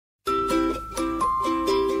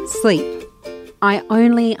Sleep. I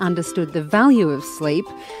only understood the value of sleep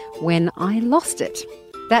when I lost it.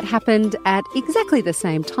 That happened at exactly the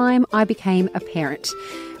same time I became a parent.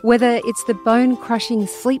 Whether it's the bone-crushing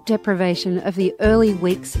sleep deprivation of the early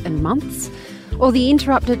weeks and months, or the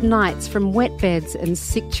interrupted nights from wet beds and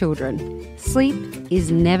sick children, sleep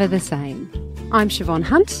is never the same. I'm Shevonne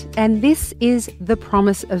Hunt, and this is The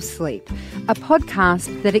Promise of Sleep, a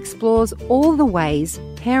podcast that explores all the ways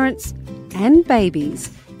parents and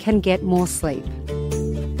babies can get more sleep.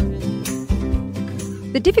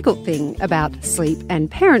 The difficult thing about sleep and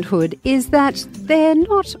parenthood is that they're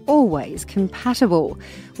not always compatible.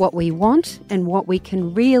 What we want and what we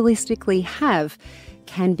can realistically have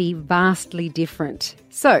can be vastly different.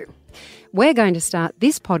 So, we're going to start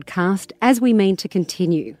this podcast as we mean to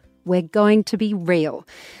continue. We're going to be real.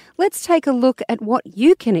 Let's take a look at what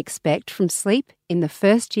you can expect from sleep in the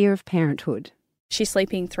first year of parenthood. She's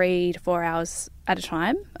sleeping 3 to 4 hours at a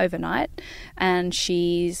time overnight, and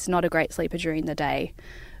she's not a great sleeper during the day,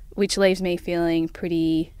 which leaves me feeling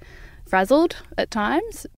pretty frazzled at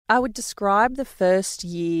times. I would describe the first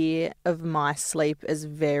year of my sleep as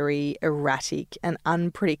very erratic and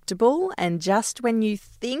unpredictable, and just when you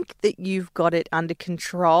think that you've got it under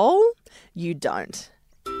control, you don't.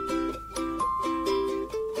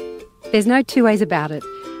 There's no two ways about it.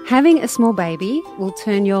 Having a small baby will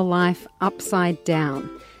turn your life upside down.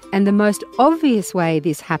 And the most obvious way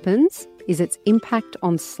this happens is its impact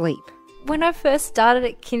on sleep. When I first started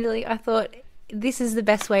at Kinderling, I thought this is the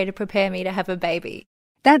best way to prepare me to have a baby.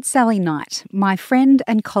 That's Sally Knight, my friend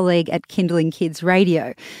and colleague at Kinderling Kids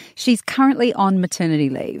Radio. She's currently on maternity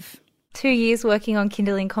leave. 2 years working on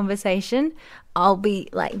Kinderling Conversation, I'll be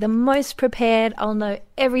like the most prepared. I'll know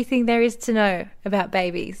everything there is to know about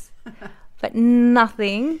babies. But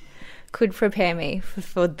nothing could prepare me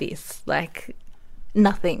for this. Like,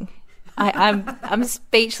 nothing. I'm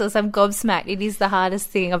speechless. I'm gobsmacked. It is the hardest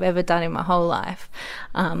thing I've ever done in my whole life.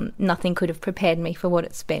 Nothing could have prepared me for what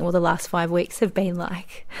it's been. Well, the last 5 weeks have been,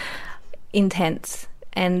 like, intense.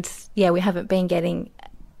 And, yeah, we haven't been getting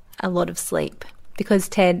a lot of sleep because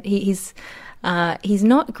Ted, he's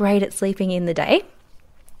not great at sleeping in the day.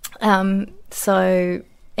 So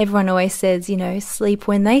everyone always says, sleep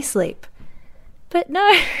when they sleep. But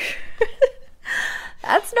no,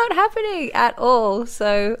 that's not happening at all.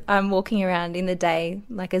 So I'm walking around in the day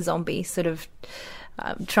like a zombie, sort of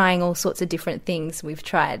trying all sorts of different things. We've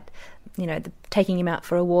tried, taking him out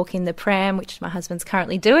for a walk in the pram, which my husband's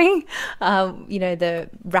currently doing, the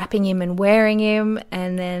wrapping him and wearing him,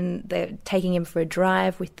 and then the taking him for a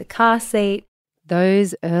drive with the car seat.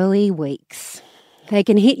 Those early weeks, they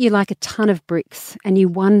can hit you like a ton of bricks, and you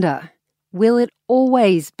wonder, will it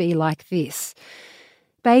always be like this?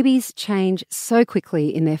 Babies change so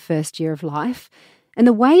quickly in their first year of life, and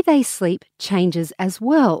the way they sleep changes as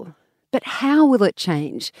well. But how will it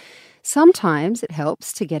change? Sometimes it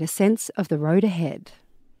helps to get a sense of the road ahead.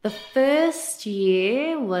 The first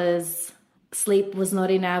year sleep was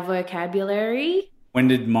not in our vocabulary. When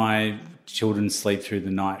did my children sleep through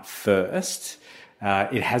the night first?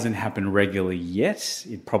 It hasn't happened regularly yet.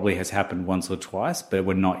 It probably has happened once or twice, but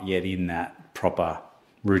we're not yet in that proper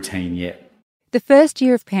routine yet. The first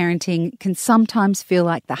year of parenting can sometimes feel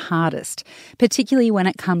like the hardest, particularly when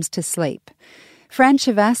it comes to sleep. Fran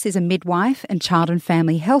Chavasse is a midwife and child and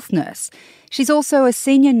family health nurse. She's also a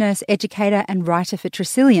senior nurse educator and writer for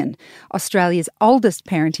Tresillian, Australia's oldest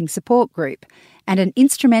parenting support group, and an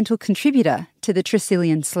instrumental contributor to the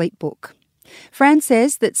Tresillian Sleep Book. Fran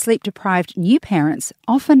says that sleep-deprived new parents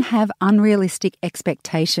often have unrealistic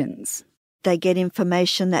expectations. They get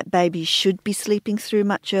information that babies should be sleeping through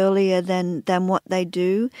much earlier than what they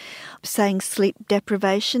do. Saying sleep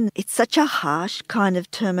deprivation, it's such a harsh kind of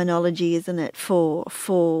terminology, isn't it, for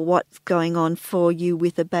what's going on for you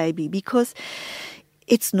with a baby, because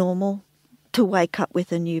it's normal to wake up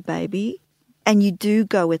with a new baby and you do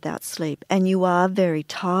go without sleep and you are very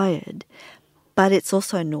tired, but it's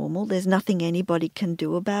also normal. There's nothing anybody can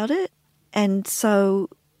do about it. And so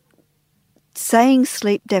saying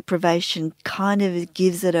sleep deprivation kind of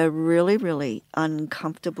gives it a really, really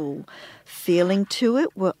uncomfortable feeling to it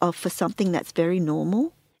for something that's very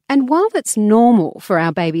normal. And while it's normal for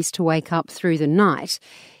our babies to wake up through the night,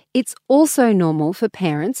 it's also normal for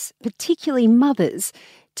parents, particularly mothers,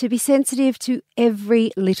 to be sensitive to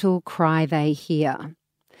every little cry they hear.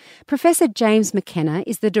 Professor James McKenna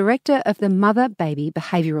is the director of the Mother-Baby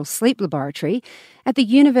Behavioural Sleep Laboratory at the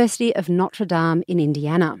University of Notre Dame in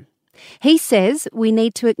Indiana. He says we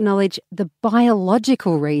need to acknowledge the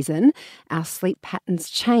biological reason our sleep patterns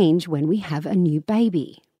change when we have a new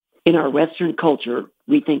baby. In our Western culture,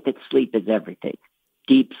 we think that sleep is everything.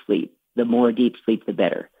 Deep sleep. The more deep sleep, the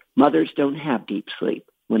better. Mothers don't have deep sleep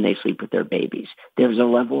when they sleep with their babies. There's a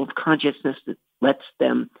level of consciousness that lets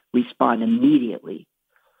them respond immediately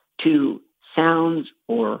to sounds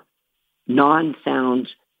or non-sounds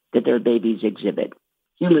that their babies exhibit.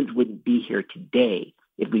 Humans wouldn't be here today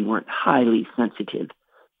if we weren't highly sensitive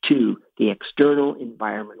to the external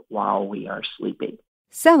environment while we are sleeping.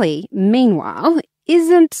 Sally, meanwhile,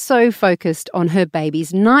 isn't so focused on her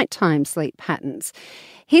baby's nighttime sleep patterns.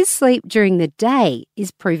 His sleep during the day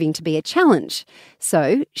is proving to be a challenge,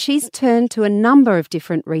 so she's turned to a number of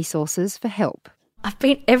different resources for help. I've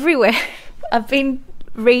been everywhere. I've been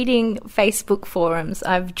reading Facebook forums.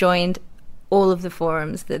 I've joined all of the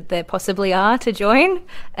forums that there possibly are to join,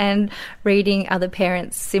 and reading other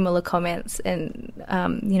parents' similar comments, and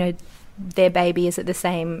their baby is at the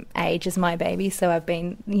same age as my baby, so I've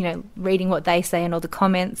been, reading what they say and all the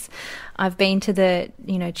comments. I've been to the,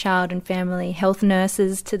 child and family health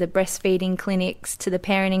nurses, to the breastfeeding clinics, to the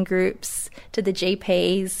parenting groups, to the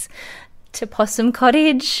GPs, to Possum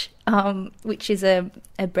Cottage, which is a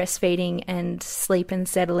breastfeeding and sleep and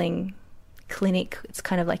settling clinic. It's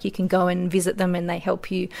kind of like you can go and visit them and they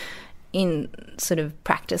help you in sort of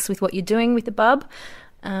practice with what you're doing with the bub.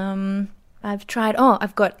 I've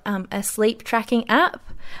got a sleep tracking app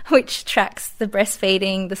which tracks the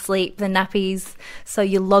breastfeeding, the sleep, the nappies, so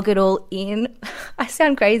you log it all in. I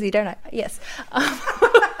sound crazy, don't I? Yes.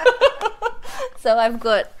 So I've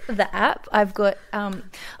got the app. I've got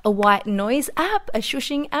a white noise app, a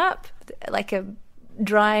shushing app, like a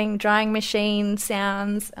drying machine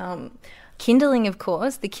sounds, Kindling, of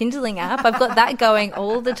course, the Kindling app. I've got that going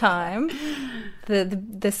all the time.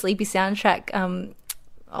 The sleepy soundtrack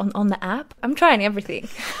on the app. I'm trying everything.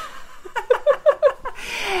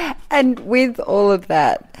 And with all of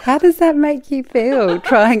that, how does that make you feel,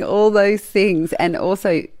 trying all those things? And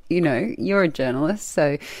also, you're a journalist,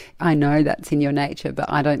 so I know that's in your nature, but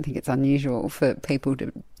I don't think it's unusual for people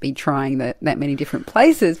to be trying that many different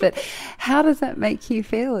places. But how does that make you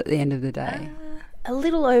feel at the end of the day? A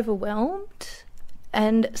little overwhelmed,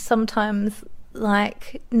 and sometimes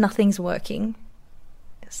like nothing's working.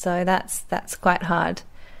 So that's quite hard,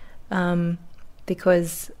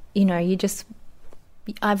 because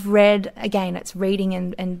I've read, again, it's reading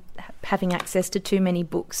and having access to too many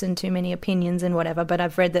books and too many opinions and whatever, but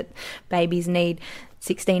I've read that babies need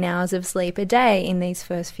 16 hours of sleep a day in these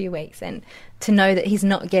first few weeks, and to know that he's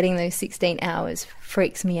not getting those 16 hours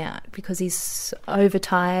freaks me out, because he's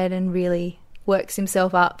overtired and really works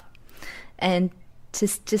himself up. And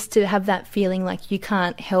just to have that feeling like you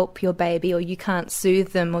can't help your baby, or you can't soothe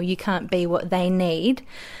them, or you can't be what they need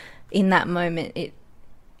in that moment,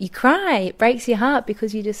 you cry, it breaks your heart,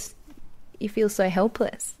 because you feel so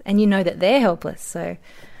helpless, and you know that they're helpless. So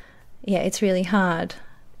yeah, it's really hard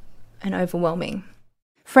and overwhelming.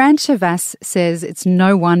 Fran Chavasse says it's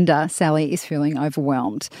no wonder Sally is feeling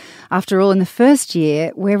overwhelmed. After all, in the first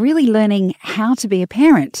year, we're really learning how to be a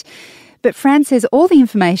parent. But Fran says all the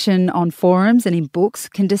information on forums and in books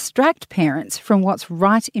can distract parents from what's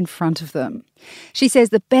right in front of them. She says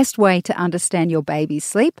the best way to understand your baby's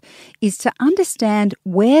sleep is to understand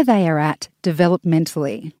where they are at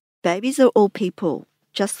developmentally. Babies are all people,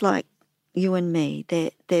 just like you and me.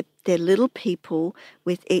 They're little people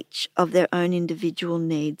with each of their own individual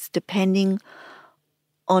needs, depending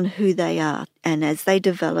on who they are. And as they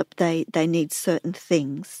develop, they need certain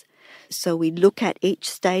things. So we look at each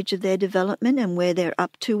stage of their development and where they're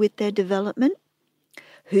up to with their development,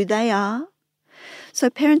 who they are. So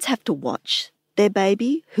parents have to watch their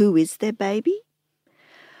baby. Who is their baby?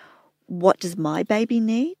 What does my baby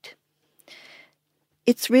need?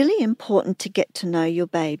 It's really important to get to know your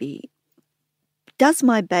baby. Does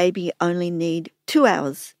my baby only need 2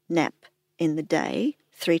 hours nap in the day,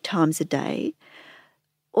 3 times a day?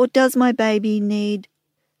 Or does my baby need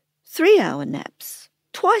 3-hour naps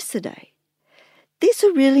twice a day? These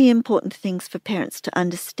are really important things for parents to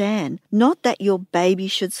understand, not that your baby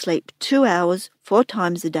should sleep 2 hours 4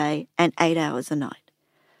 times a day and 8 hours a night.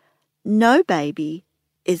 No baby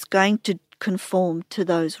is going to conform to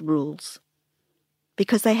those rules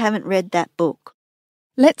because they haven't read that book.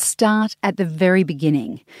 Let's start at the very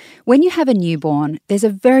beginning. When you have a newborn, there's a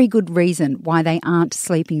very good reason why they aren't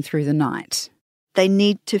sleeping through the night. They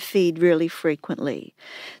need to feed really frequently.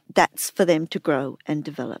 That's for them to grow and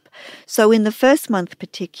develop. So in the first month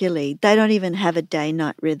particularly, they don't even have a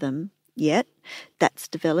day-night rhythm yet. That's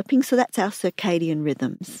developing, so that's our circadian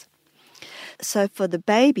rhythms. So for the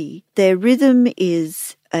baby, their rhythm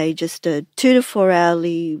is just a 2 to 4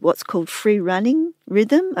 hourly, what's called free running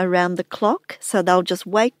rhythm around the clock. So they'll just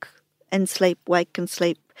wake and sleep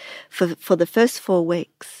for the first 4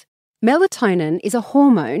 weeks. Melatonin is a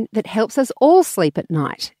hormone that helps us all sleep at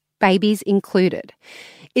night. babies included.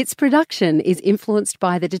 Its production is influenced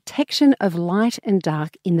by the detection of light and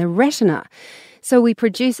dark in the retina. So we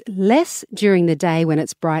produce less during the day when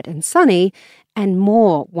it's bright and sunny and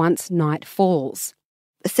more once night falls.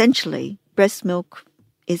 Essentially, breast milk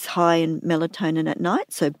is high in melatonin at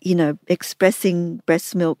night. So, expressing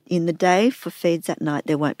breast milk in the day for feeds at night,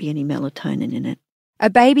 there won't be any melatonin in it. A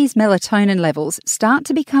baby's melatonin levels start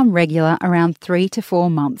to become regular around 3 to 4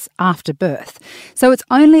 months after birth. So it's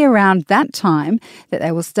only around that time that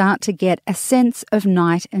they will start to get a sense of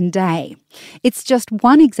night and day. It's just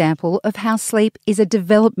one example of how sleep is a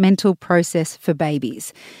developmental process for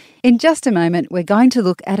babies. In just a moment, we're going to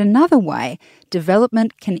look at another way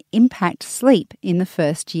development can impact sleep in the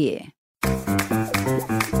first year.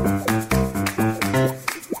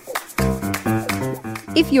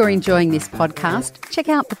 If you're enjoying this podcast, check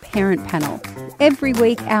out the Parent Panel. Every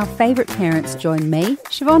week, our favourite parents join me,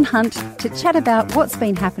 Shevonne Hunt, to chat about what's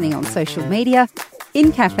been happening on social media,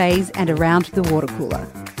 in cafes and around the water cooler.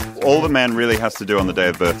 All the man really has to do on the day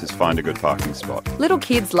of birth is find a good parking spot. Little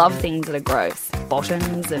kids love things that are gross.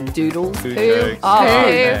 Bottoms and doodles. Poo.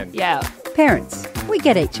 Yeah. Parents, we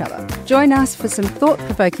get each other. Join us for some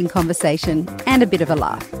thought-provoking conversation and a bit of a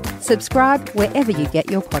laugh. Subscribe wherever you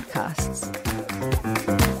get your podcasts.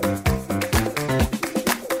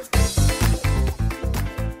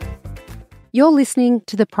 You're listening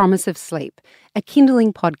to The Promise of Sleep, a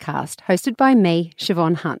kindling podcast hosted by me,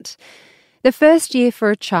 Shevonne Hunt. The first year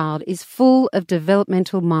for a child is full of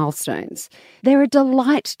developmental milestones. They're a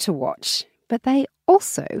delight to watch, but they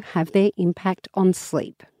also have their impact on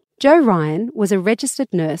sleep. Jo Ryan was a registered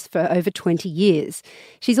nurse for over 20 years.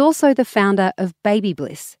 She's also the founder of Baby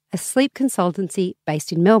Bliss, a sleep consultancy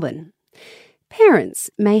based in Melbourne. Parents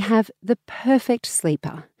may have the perfect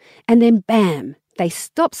sleeper, and then bam, they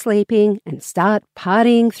stop sleeping and start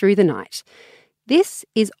partying through the night. This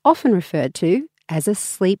is often referred to as a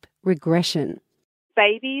sleep regression.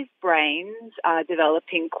 Babies' brains are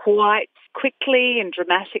developing quite quickly and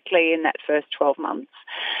dramatically in that first 12 months.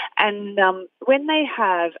 And when they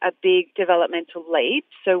have a big developmental leap,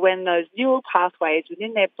 so when those neural pathways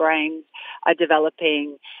within their brains are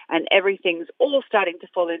developing and everything's all starting to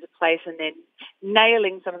fall into place and then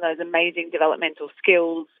nailing some of those amazing developmental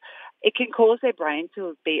skills, it can cause their brain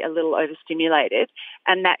to be a little overstimulated,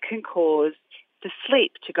 and that can cause the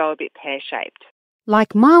sleep to go a bit pear-shaped.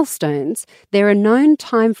 Like milestones, there are known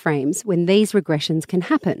timeframes when these regressions can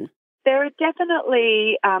happen. There are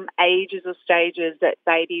definitely ages or stages that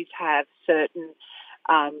babies have certain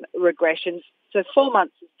regressions. So 4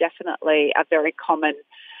 months is definitely a very common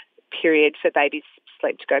period for babies'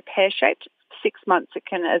 sleep to go pear-shaped. 6 months it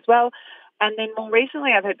can as well. And then more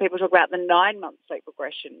recently I've heard people talk about the 9-month sleep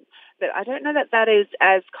regression, but I don't know that that is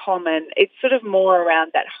as common. It's sort of more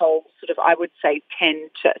around that whole sort of, I would say, 10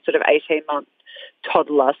 to sort of 18-month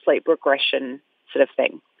toddler sleep regression sort of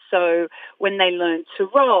thing. So when they learn to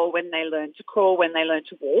roll, when they learn to crawl, when they learn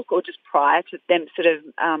to walk, or just prior to them sort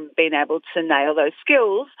of being able to nail those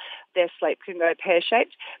skills, their sleep can go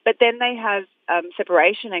pear-shaped. But then they have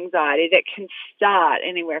separation anxiety that can start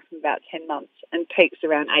anywhere from about 10 months and peaks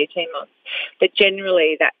around 18 months. But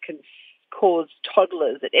generally that can cause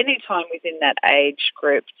toddlers at any time within that age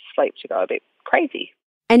group sleep to go a bit crazy.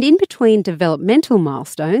 And in between developmental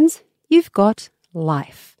milestones, you've got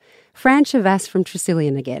life. Fran Chavasse from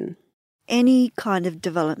Tresillian again. Any kind of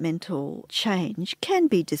developmental change can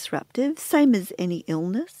be disruptive, same as any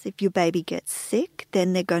illness. If your baby gets sick,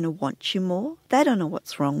 then they're going to want you more. They don't know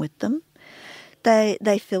what's wrong with them.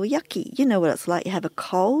 They feel yucky. You know what it's like. You have a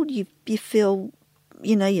cold, you feel,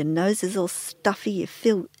 your nose is all stuffy, you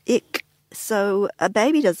feel ick. So a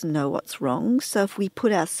baby doesn't know what's wrong. So if we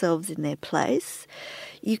put ourselves in their place,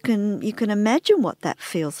 you can imagine what that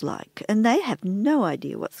feels like. And they have no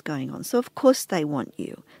idea what's going on. So of course they want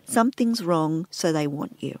you. Something's wrong, so they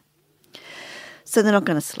want you. So they're not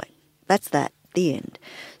going to sleep. That's that, the end.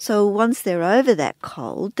 So once they're over that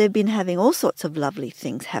cold, they've been having all sorts of lovely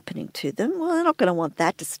things happening to them. Well, they're not going to want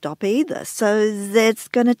that to stop either. So it's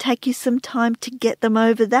going to take you some time to get them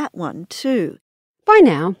over that one too. By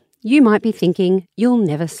now, you might be thinking you'll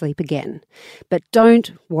never sleep again. But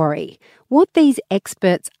don't worry. What these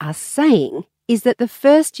experts are saying is that the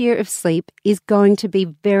first year of sleep is going to be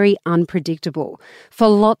very unpredictable for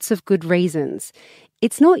lots of good reasons.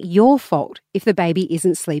 It's not your fault if the baby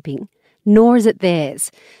isn't sleeping, nor is it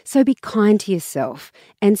theirs. So be kind to yourself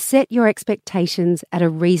and set your expectations at a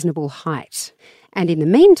reasonable height. And in the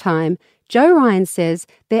meantime, Jo Ryan says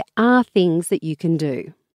there are things that you can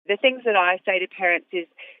do. The things that I say to parents is,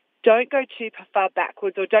 don't go too far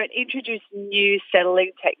backwards or don't introduce new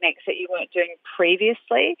settling techniques that you weren't doing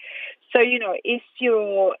previously. So, if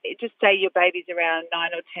just say your baby's around 9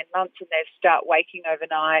 or 10 months and they start waking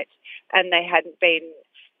overnight and they hadn't been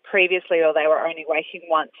previously, or they were only waking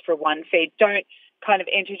once for one feed, don't kind of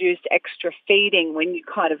introduce extra feeding when you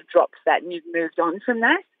kind of dropped that and you've moved on from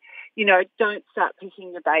that. Don't start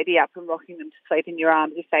picking your baby up and rocking them to sleep in your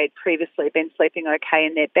arms if they had previously been sleeping okay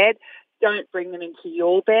in their bed. Don't bring them into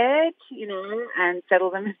your bed, and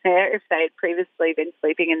settle them there if they had previously been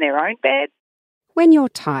sleeping in their own bed. When you're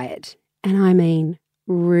tired, and I mean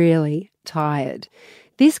really tired,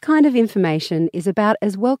 this kind of information is about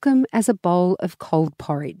as welcome as a bowl of cold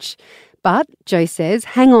porridge. But Jo says,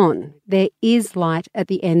 hang on, there is light at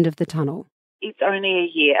the end of the tunnel. It's only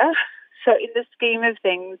a year. So in the scheme of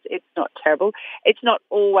things, it's not terrible. It's not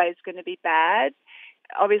always going to be bad.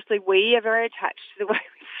 Obviously, we are very attached to the way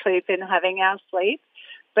we sleep and having our sleep.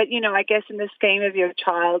 But, I guess in the scheme of your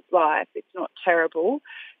child's life, it's not terrible.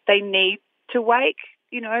 They need to wake,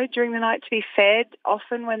 during the night to be fed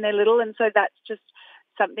often when they're little. And so that's just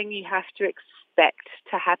something you have to expect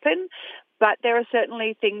to happen. But there are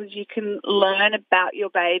certainly things you can learn about your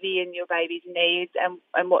baby and your baby's needs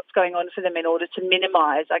and what's going on for them in order to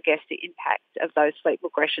minimise, I guess, the impact of those sleep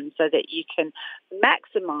regressions so that you can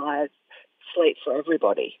maximise sleep for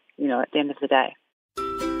everybody, at the end of the day.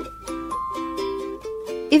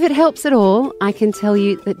 If it helps at all, I can tell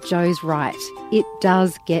you that Jo's right. It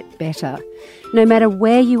does get better. No matter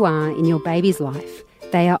where you are in your baby's life,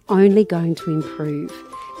 they are only going to improve.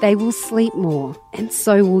 They will sleep more, and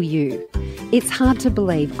so will you. It's hard to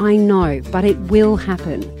believe, I know, but it will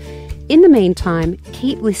happen. In the meantime,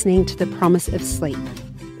 keep listening to the promise of sleep.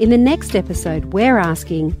 In the next episode, we're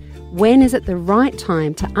asking, when is it the right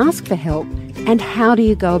time to ask for help, and how do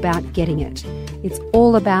you go about getting it? It's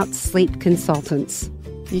all about sleep consultants.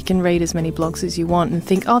 You can read as many blogs as you want and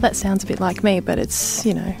think, oh, that sounds a bit like me, but it's,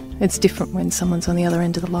 it's different when someone's on the other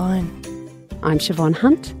end of the line. I'm Shevonne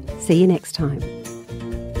Hunt. See you next time.